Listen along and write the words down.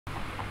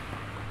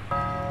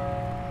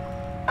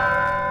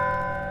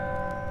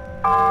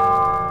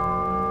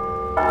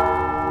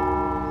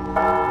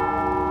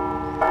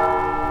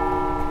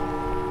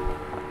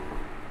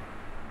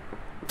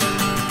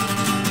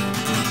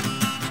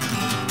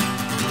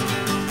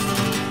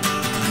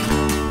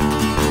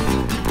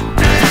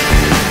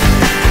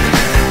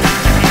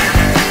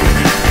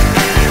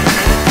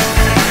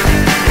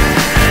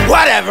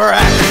Whatever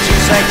happened to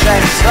St.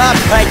 James, the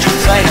patron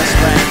saint of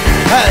Spain?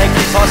 I think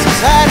he's lost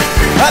his head,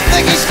 I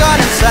think he's gone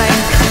insane.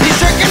 He's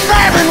drinking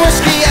bourbon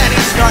whiskey and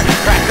he's snorting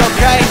crack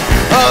cocaine.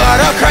 Oh Lord,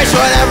 oh Christ,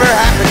 whatever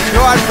happened to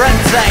our friend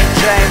St.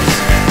 James?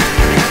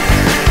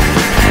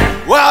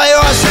 Well, he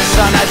was the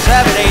son at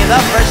 70,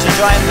 the first to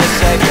join the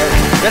Savior.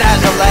 But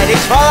as of late,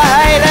 he's full of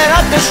hate and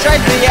up to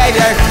straight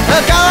behavior.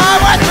 He'll go on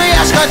with 3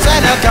 escorts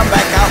and he'll come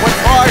back out with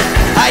 4.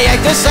 I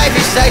hate to say if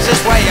he stays this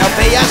way, he'll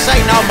be a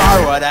saint no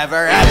more.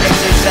 Whatever happened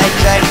to St.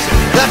 James,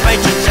 the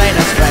patron saint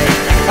of Spain?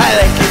 I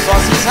think he's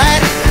lost his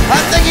head,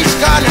 I think he's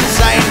gone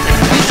insane.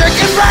 He's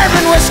drinking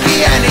bourbon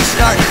whiskey and he's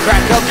snorting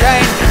crack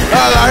cocaine.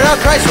 Oh Lord, oh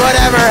Christ,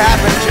 whatever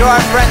happened to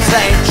our friend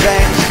St.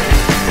 James?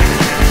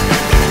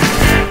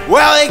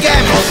 Well, he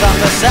gambles on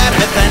the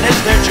Sabbath and his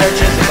new church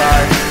is a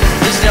bar.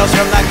 He steals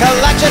from the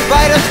collection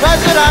plate and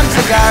throws it on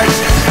cigars.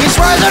 He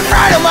swears in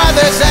front of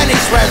others and he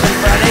swears in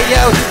front of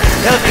you.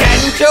 He'll get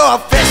into a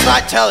fist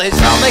fight till he's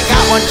only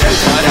got one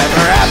tooth.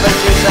 Whatever happened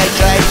to St.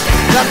 James,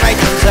 the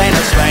patron saint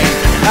of Spain?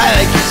 I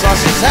think he's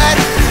lost his head,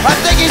 I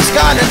think he's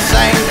gone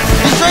insane.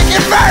 He's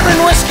drinking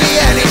bourbon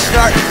whiskey and he's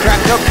snorting crack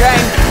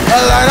cocaine.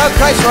 Oh Lord, oh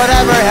Christ,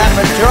 whatever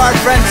happened to our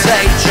friend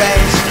St.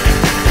 James?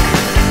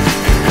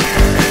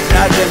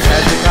 Now James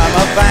has become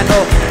a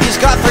vandal, he's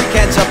got 3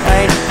 cans of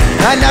paint.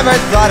 I never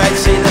thought I'd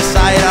see the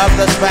side of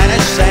the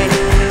Spanish saint.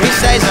 He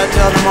stays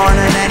until the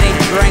morning and he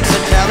drinks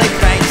until he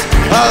faints.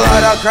 Oh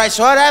Lord, oh Christ,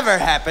 whatever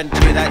happened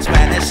to that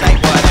Spanish saint?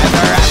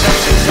 Whatever happened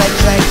to St.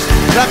 James,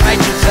 the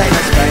patron saint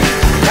of Spain?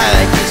 I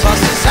think he's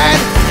lost his head,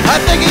 I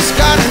think he's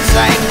gone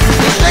insane.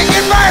 He's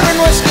drinking bourbon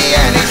whiskey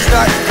and he's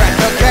snorting crack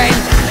cocaine.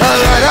 Oh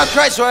Lord, oh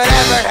Christ,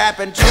 whatever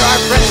happened to our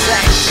friend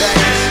St.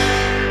 James?